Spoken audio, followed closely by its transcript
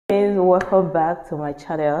Welcome back to my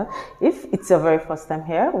channel. If it's your very first time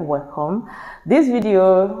here, welcome. This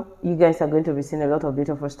video, you guys are going to be seeing a lot of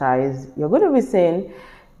beautiful styles. You're going to be seeing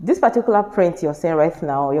this particular print you're seeing right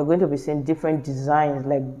now. You're going to be seeing different designs,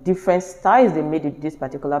 like different styles they made with this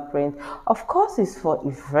particular print. Of course, it's for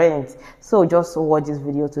events, so just watch this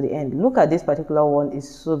video to the end. Look at this particular one, it's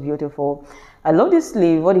so beautiful. I love this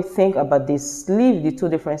sleeve. What do you think about this sleeve, the two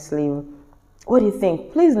different sleeves? What do you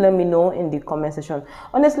think? Please let me know in the comment section.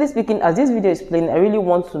 Honestly speaking, as this video is playing, I really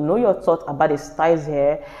want to know your thoughts about the styles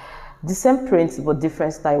here. The same prints but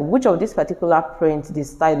different style. Which of this particular print, the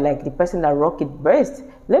style, like the person that rock it best?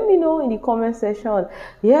 Let me know in the comment section.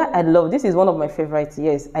 Yeah, I love this. Is one of my favorites.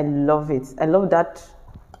 Yes, I love it. I love that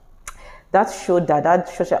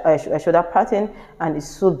shoulder pattern, and it's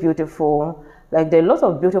so beautiful. Like, there are lots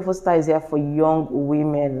of beautiful styles here for young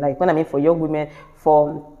women. Like, when I mean for young women,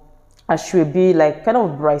 for should be like kind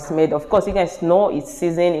of bridesmaid. Of course, you guys know it's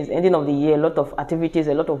season, it's ending of the year, a lot of activities,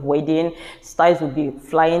 a lot of wedding styles will be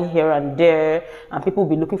flying here and there, and people will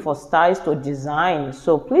be looking for styles to design.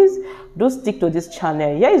 So please do stick to this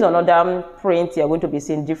channel. Here is another print. You're going to be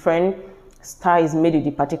seeing different styles made with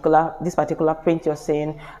this particular print you're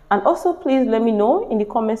seeing. And also, please let me know in the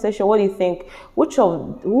comment section what do you think,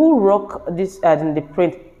 who rock this in the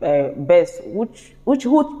print best,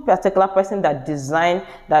 who particular person that designed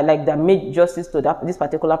that made justice to this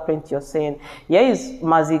particular print you're saying. Here is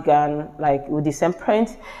Mazigan, like with the same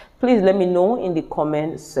print. Please let me know in the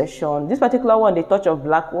comment section. This particular one, the touch of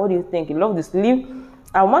black, what do you think? You love the sleeve.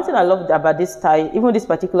 And one thing I love about this style, even this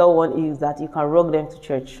particular one, is that you can rock them to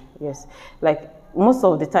church. Yes, like most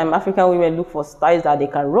of the time African women look for styles that they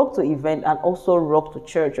can rock to event and also rock to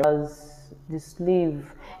church. As the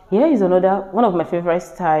sleeve, here is another one of my favorite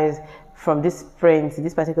styles from this print,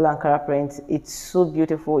 this particular Ankara print. It's so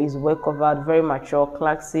beautiful, it's well covered, very mature,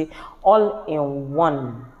 classy, all in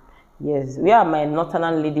one. Yes, we are my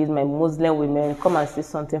northern ladies, my Muslim women. Come and see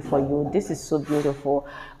something for you. This is so beautiful.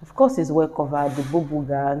 Of course, it's well covered. The bubu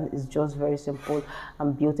gown is just very simple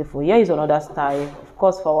and beautiful. Here is another style. Of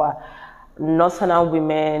course, for our northern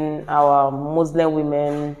women, our Muslim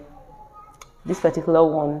women, this particular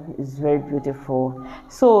one is very beautiful.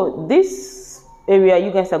 So this area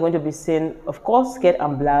you guys are going to be seeing, of course, skirt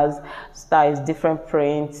and blouse styles, different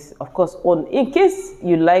prints. Of course, in case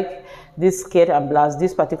you like this skirt and blouse,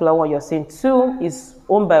 this particular one you're seeing too is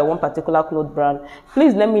owned by one particular cloth brand.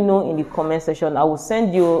 Please let me know in the comment section. I will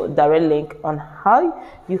send you a direct link on how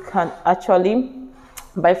you can actually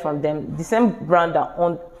buy from them. The same brand that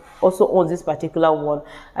also owns this particular one.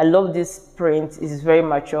 I love this print. It's very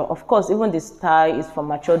mature. Of course, even the style is for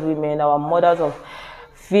matured women. Our mothers of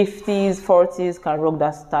 50s, 40s can rock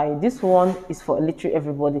that style. This one is for literally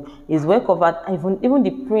everybody. It's well covered. Even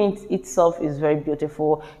the print itself is very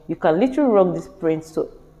beautiful. You can literally rock this print so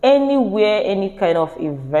anywhere, any kind of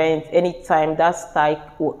event, anytime. That style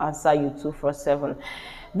will answer you 24/7.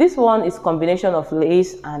 This one is combination of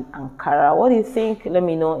lace and Ankara. What do you think? Let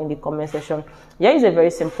me know in the comment section. Here is a very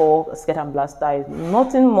simple skirt and blouse style.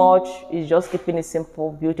 Nothing much. It's just keeping it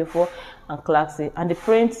simple, beautiful, and classy. And the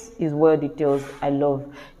print is well detailed. I love.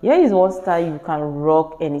 Here is one style you can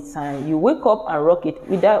rock anytime. You wake up and rock it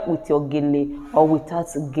either with your gele or without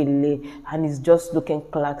gele, and it's just looking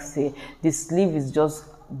classy. The sleeve is just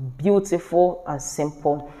beautiful and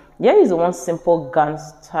simple. Here is one simple gown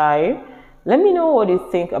style. Let me know what you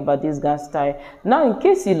think about this gown style. Now, in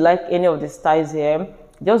case you like any of the styles here,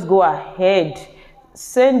 just go ahead,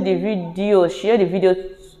 send the video, share the video to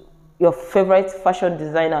your favorite fashion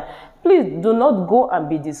designer. Please do not go and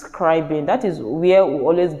be describing. That is where we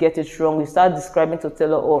always get it wrong. We start describing to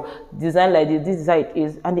tailor, or design like this is how it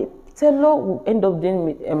is, and the tailor will end up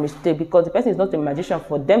doing a mistake because the person is not a magician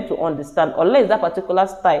for them to understand, unless that particular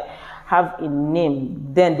style have a name,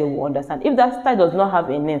 then they will understand. If that style does not have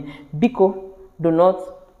a name, Biko, do not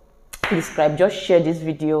describe. Just share this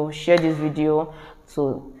video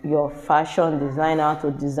to your fashion designer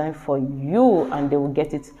to design for you, and they will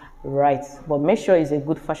get it right. But make sure it's a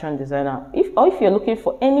good fashion designer. If you're looking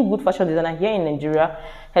for any good fashion designer here in Nigeria,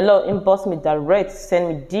 hello, inbox me direct, send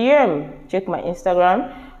me DM, check my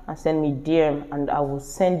Instagram and send me DM, and I will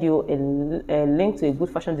send you a link to a good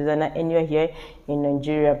fashion designer anywhere here in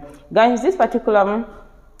Nigeria. Guys, this particular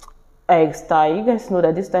style, you guys know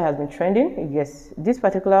that this style has been trending. Yes, this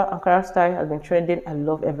particular Ankara style has been trending. I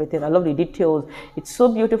love everything. I love the details. It's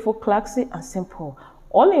so beautiful, classy, and simple,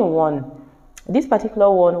 all in one. This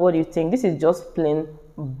particular one, what do you think? This is just plain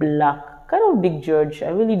black, kind of Big George. I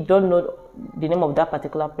really don't know the name of that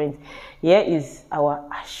particular print. Here is our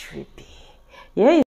ashrabi. Here is